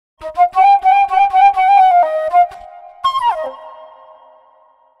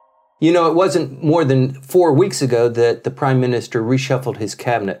You know, it wasn't more than 4 weeks ago that the Prime Minister reshuffled his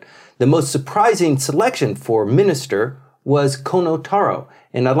cabinet. The most surprising selection for minister was Kono Taro.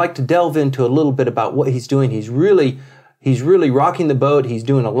 And I'd like to delve into a little bit about what he's doing. He's really rocking the boat. He's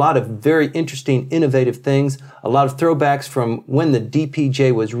doing a lot of very interesting, innovative things, a lot of throwbacks from when the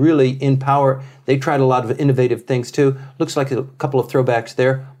DPJ was really in power. They tried a lot of innovative things too. Looks like a couple of throwbacks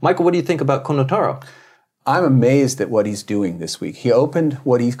there. Michael, what do you think about Kono Taro? I'm amazed at what he's doing this week. He opened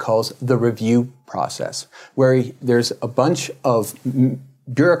what he calls the review process, where there's a bunch of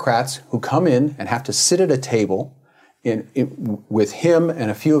bureaucrats who come in and have to sit at a table with him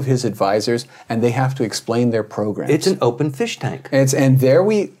and a few of his advisors, and they have to explain their programs. It's an open fish tank. And there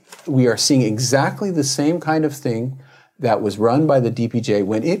we are seeing exactly the same kind of thing that was run by the DPJ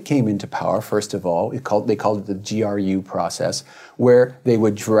when it came into power. First of all, they called it the GRU process, where they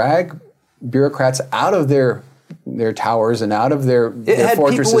would drag bureaucrats out of their towers and out of their fortresses. It had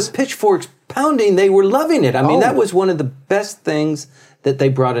people with pitchforks pounding. They were loving it. I mean, that was one of the best things that they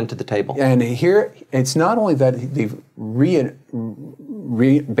brought into the table. And here, it's not only that they've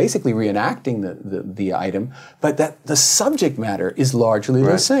basically reenacting the item, but that the subject matter is largely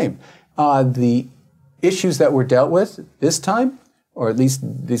the same. The issues that were dealt with this time, or at least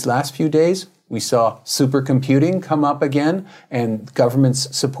these last few days, we saw supercomputing come up again, and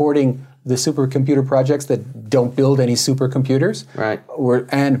governments supporting the supercomputer projects that don't build any supercomputers. Right.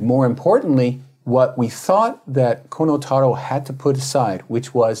 And more importantly, what we thought that Kono Taro had to put aside,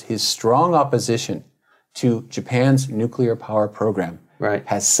 which was his strong opposition to Japan's nuclear power program,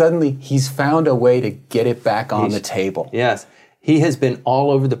 he's found a way to get it back on the table. Yes. He has been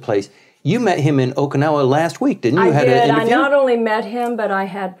all over the place. You met him in Okinawa last week, didn't you? I did. An interview? I not only met him, but I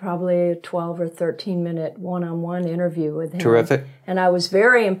had probably a 12 or 13-minute one-on-one interview with him. Terrific. And I was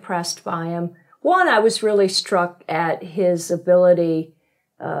very impressed by him. One, I was really struck at his ability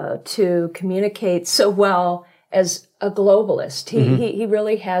to communicate so well as a globalist. He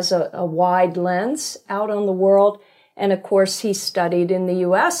really has a wide lens out on the world. And of course, he studied in the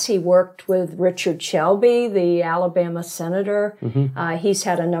U.S. He worked with Richard Shelby, the Alabama senator. He's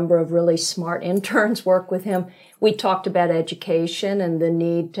had a number of really smart interns work with him. We talked about education and the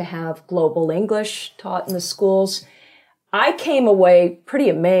need to have global English taught in the schools. I came away pretty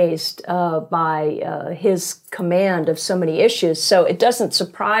amazed by his command of so many issues. So it doesn't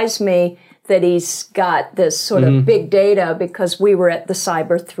surprise me that he's got this sort of big data, because we were at the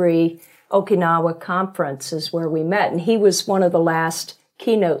Cyber 3 Okinawa conference is where we met, and he was one of the last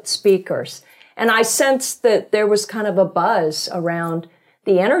keynote speakers. And I sensed that there was kind of a buzz around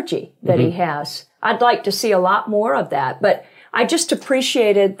the energy that he has. I'd like to see a lot more of that, but I just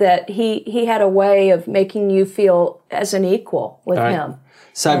appreciated that he had a way of making you feel as an equal with him.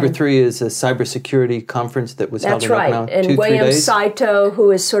 Cyber 3 is a cybersecurity conference that was held in Okinawa. That's right. And William Saito,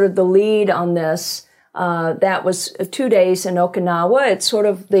 who is sort of the lead on this, that was 2 days in Okinawa. It's sort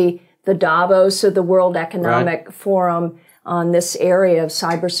of the Davos of the World Economic Forum on this area of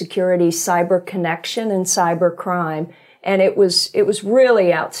cybersecurity, cyber connection, and cyber crime. And it was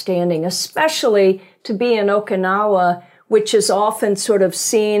really outstanding, especially to be in Okinawa, which is often sort of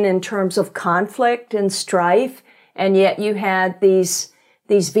seen in terms of conflict and strife. And yet you had these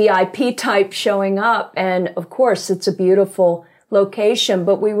VIP types showing up. And of course, it's a beautiful location,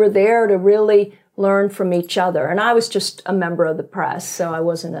 but we were there to really learn from each other. And I was just a member of the press, so I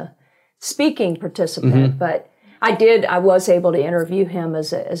wasn't a speaking participant, but I was able to interview him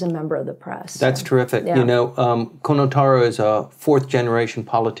as a member of the press. That's terrific. Yeah. You know, Kono Taro is a fourth-generation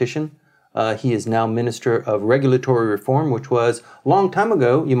politician. He is now Minister of Regulatory Reform, which was a long time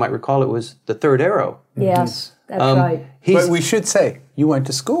ago. You might recall it was the third arrow. Yes, that's right. But we should say, you went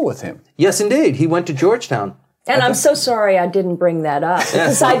to school with him. Yes, indeed. He went to Georgetown. And I'm so sorry I didn't bring that up,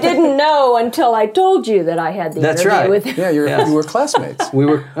 because I didn't know until I told you that I had the interview with him. Yeah, you were classmates. We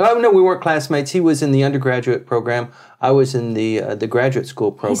weren't classmates. He was in the undergraduate program. I was in the graduate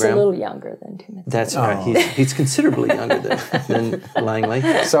school program. He's a little younger than Timothy. That's right. He's considerably younger than Langley.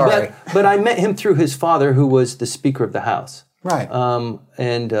 Sorry. But I met him through his father, who was the Speaker of the House. Right.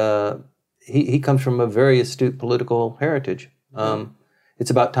 He comes from a very astute political heritage. It's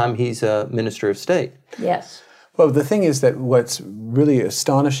about time he's a Minister of State. Yes. Well, the thing is that what's really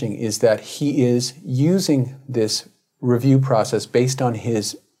astonishing is that he is using this review process based on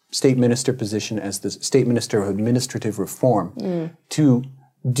his state minister position as the State Minister of Administrative Reform to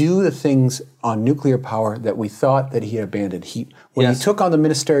do the things on nuclear power that we thought that he had abandoned. When he took on the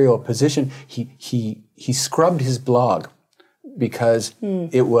ministerial position, he scrubbed his blog because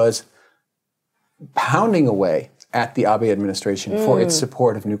it was pounding away at the Abe administration for its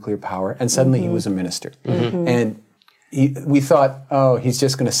support of nuclear power, and suddenly he was a minister. And we thought, oh, he's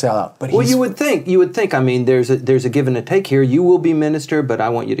just going to sell out. But well, you would think. I mean, there's a give and a take here. You will be minister, but I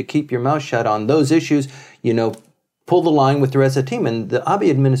want you to keep your mouth shut on those issues. Pull the line with the rest of the team. And the Abe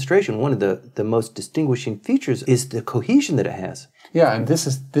administration, one of the most distinguishing features is the cohesion that it has. Yeah, and this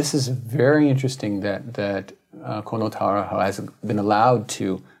is very interesting that Kono Taro has been allowed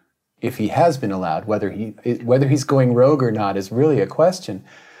to, if he has been allowed, whether he's going rogue or not is really a question.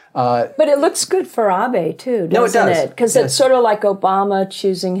 But it looks good for Abe, too, doesn't it? Because it's sort of like Obama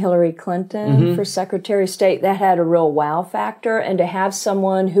choosing Hillary Clinton for Secretary of State. That had a real wow factor. And to have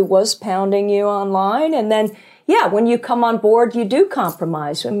someone who was pounding you online, and then, when you come on board, you do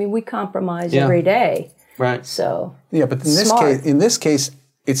compromise. I mean, we compromise every day. Right. So, but in this case,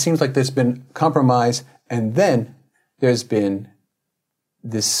 it seems like there's been compromise, and then there's been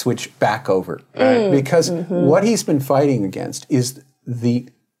this switch back over. Right? Because what he's been fighting against is the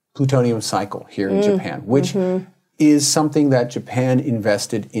plutonium cycle here in Japan, which is something that Japan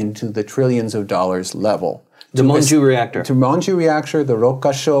invested into the trillions of dollars level. The Monju reactor. To Monju reactor, the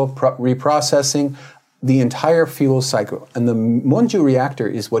Rokkasho reprocessing, the entire fuel cycle. And the Monju reactor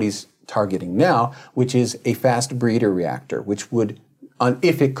is what he's targeting now, which is a fast breeder reactor, which would,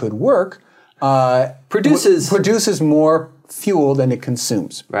 if it could work, produces more fuel than it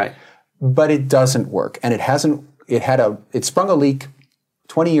consumes. Right. But it doesn't work. And it sprung a leak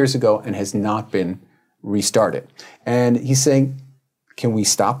 20 years ago and has not been restarted. And he's saying, can we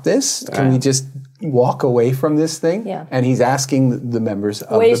stop this? Can we just walk away from this thing? Yeah. And he's asking the members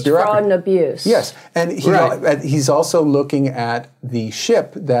of waste, the bureaucracy. fraud, and abuse. Yes. And he's also looking at the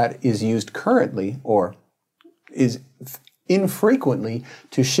ship that is used currently, or is infrequently,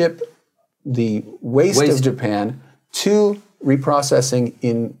 to ship the waste of Japan to reprocessing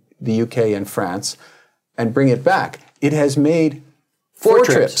in the UK and France and bring it back. It has made four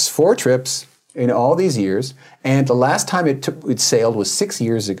trips in all these years, and the last time it sailed was 6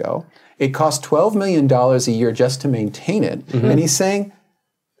 years ago. It cost $12 million a year just to maintain it, and he's saying,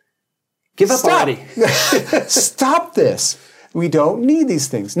 "Give up already! Stop this! We don't need these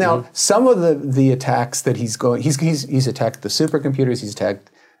things." Now, some of the attacks that he's attacked the supercomputers. He's attacked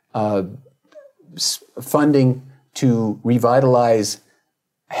funding to revitalize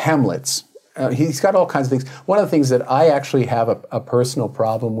hamlets. He's got all kinds of things. One of the things that I actually have a personal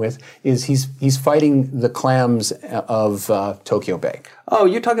problem with is he's fighting the clams of Tokyo Bay. Oh,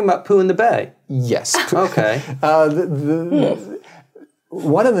 you're talking about Pooh in the Bay? Yes. Okay.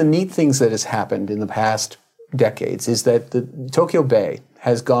 One of the neat things that has happened in the past decades is that the Tokyo Bay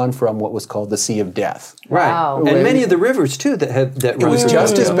has gone from what was called the Sea of Death. Right. Wow. And many of the rivers, too, that it was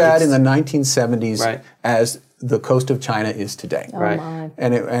just as bad in the 1970s as the coast of China is today. Right.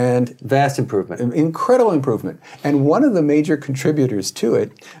 And vast improvement. Incredible improvement. And one of the major contributors to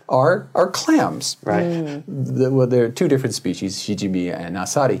it are clams. Right. There are two different species, shijimi and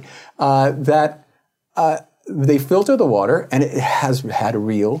asari, that they filter the water, and it has had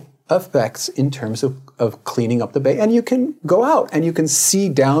real effects in terms of cleaning up the bay. And you can go out and you can see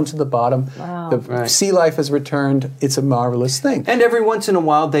down to the bottom. Wow. The sea life has returned. It's a marvelous thing. And every once in a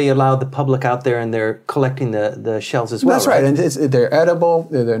while they allow the public out there and they're collecting the shells as well. That's right. And they're edible.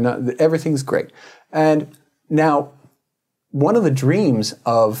 They're not. Everything's great. And now, one of the dreams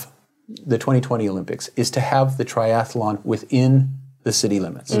of the 2020 Olympics is to have the triathlon within the city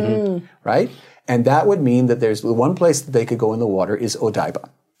limits, right? And that would mean that there's one place that they could go in the water is Odaiba.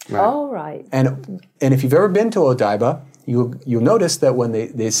 Right. Oh, right. And if you've ever been to Odaiba, you'll notice that when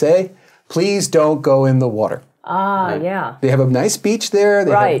they say, please don't go in the water. Yeah. They have a nice beach there.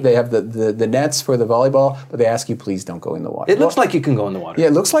 They have the nets for the volleyball, but they ask you, please don't go in the water. It looks like you can go in the water. Yeah,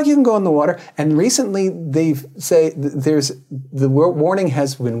 it looks like you can go in the water. And recently the warning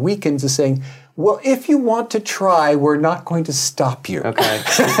has been weakened to saying, well, if you want to try, we're not going to stop you. Okay.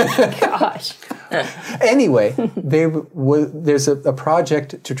 Gosh. Anyway, there's a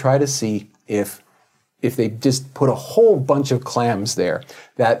project to try to see if they just put a whole bunch of clams there,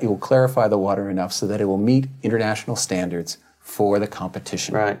 that it will clarify the water enough so that it will meet international standards for the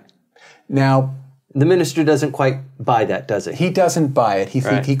competition. Right. Now, the minister doesn't quite buy that, does he? He doesn't buy it.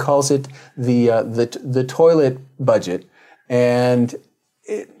 He calls it the toilet budget, and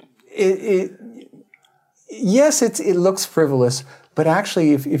yes, it looks frivolous, but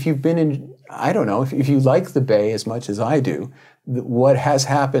actually, if you've been in, I don't know, if you like the Bay as much as I do, what has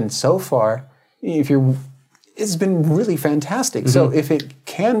happened so far, if you're it's been really fantastic. So if it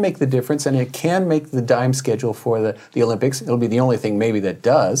can make the difference and it can make the dime schedule for the Olympics, it'll be the only thing maybe that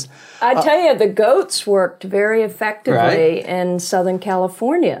does. I tell you, the goats worked very effectively in Southern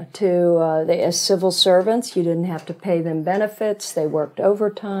California. As civil servants, you didn't have to pay them benefits. They worked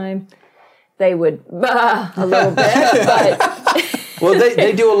overtime. They would a little bit, but... Well,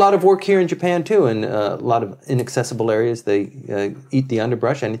 they do a lot of work here in Japan, too, in a lot of inaccessible areas. They eat the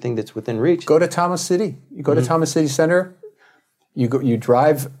underbrush, anything that's within reach. Go to Tama City. You go to Tama City Center, you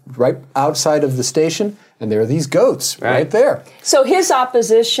drive right outside of the station, and there are these goats right there. So his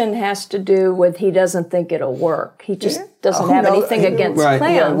opposition has to do with he doesn't think it'll work. He just doesn't have anything against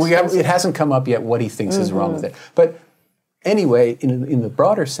plans. It hasn't come up yet what he thinks is wrong with it. But anyway, in the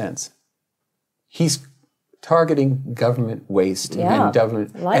broader sense, he's targeting government waste and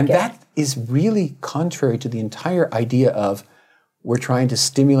government, that is really contrary to the entire idea of we're trying to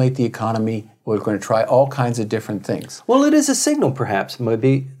stimulate the economy. We're going to try all kinds of different things. Well, it is a signal, perhaps,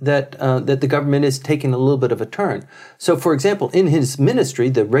 maybe, that the government is taking a little bit of a turn. So, for example, in his ministry,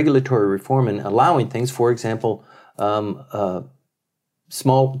 the regulatory reform and allowing things, for example,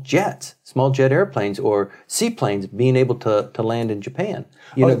 small jet airplanes or seaplanes being able to land in Japan.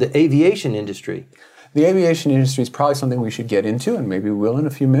 The aviation industry. The aviation industry is probably something we should get into, and maybe we will in a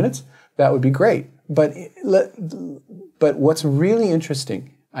few minutes. That would be great. But what's really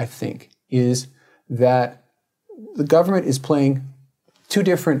interesting, I think, is that the government is playing two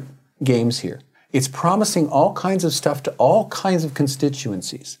different games here. It's promising all kinds of stuff to all kinds of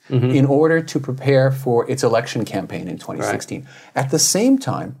constituencies in order to prepare for its election campaign in 2016. Right. At the same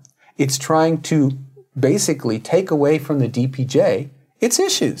time, it's trying to basically take away from the DPJ its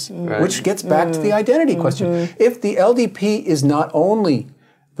issues, which gets back to the identity question. If the LDP is not only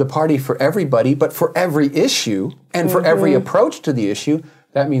the party for everybody, but for every issue and for every approach to the issue,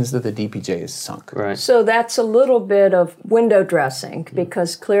 that means that the DPJ is sunk. Right. So that's a little bit of window dressing,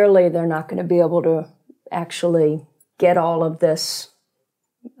 because clearly they're not going to be able to actually get all of this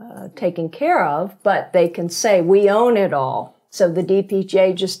taken care of, but they can say, we own it all. So the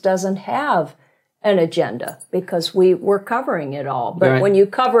DPJ just doesn't have an agenda because we're covering it all. But when you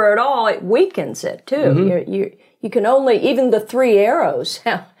cover it all, it weakens it too. You can only, even the three arrows,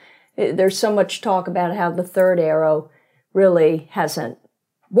 there's so much talk about how the third arrow really hasn't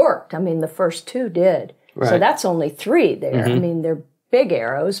worked. I mean, the first two did. Right. So that's only three there. I mean, they're big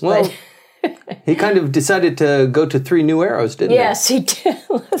arrows, but... He kind of decided to go to three new arrows, didn't he? Yes, he did.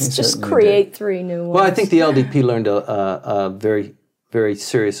 Let's just create three new ones. Well, I think the LDP learned a very, very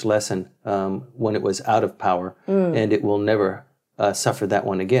serious lesson when it was out of power, and it will never suffer that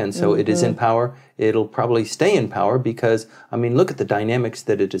one again. So it is in power. It'll probably stay in power because, I mean, look at the dynamics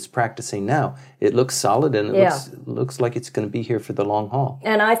that it is practicing now. It looks solid, and it looks like it's going to be here for the long haul.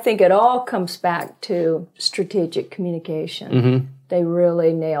 And I think it all comes back to strategic communication. They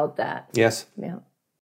really nailed that. Yes. Yeah.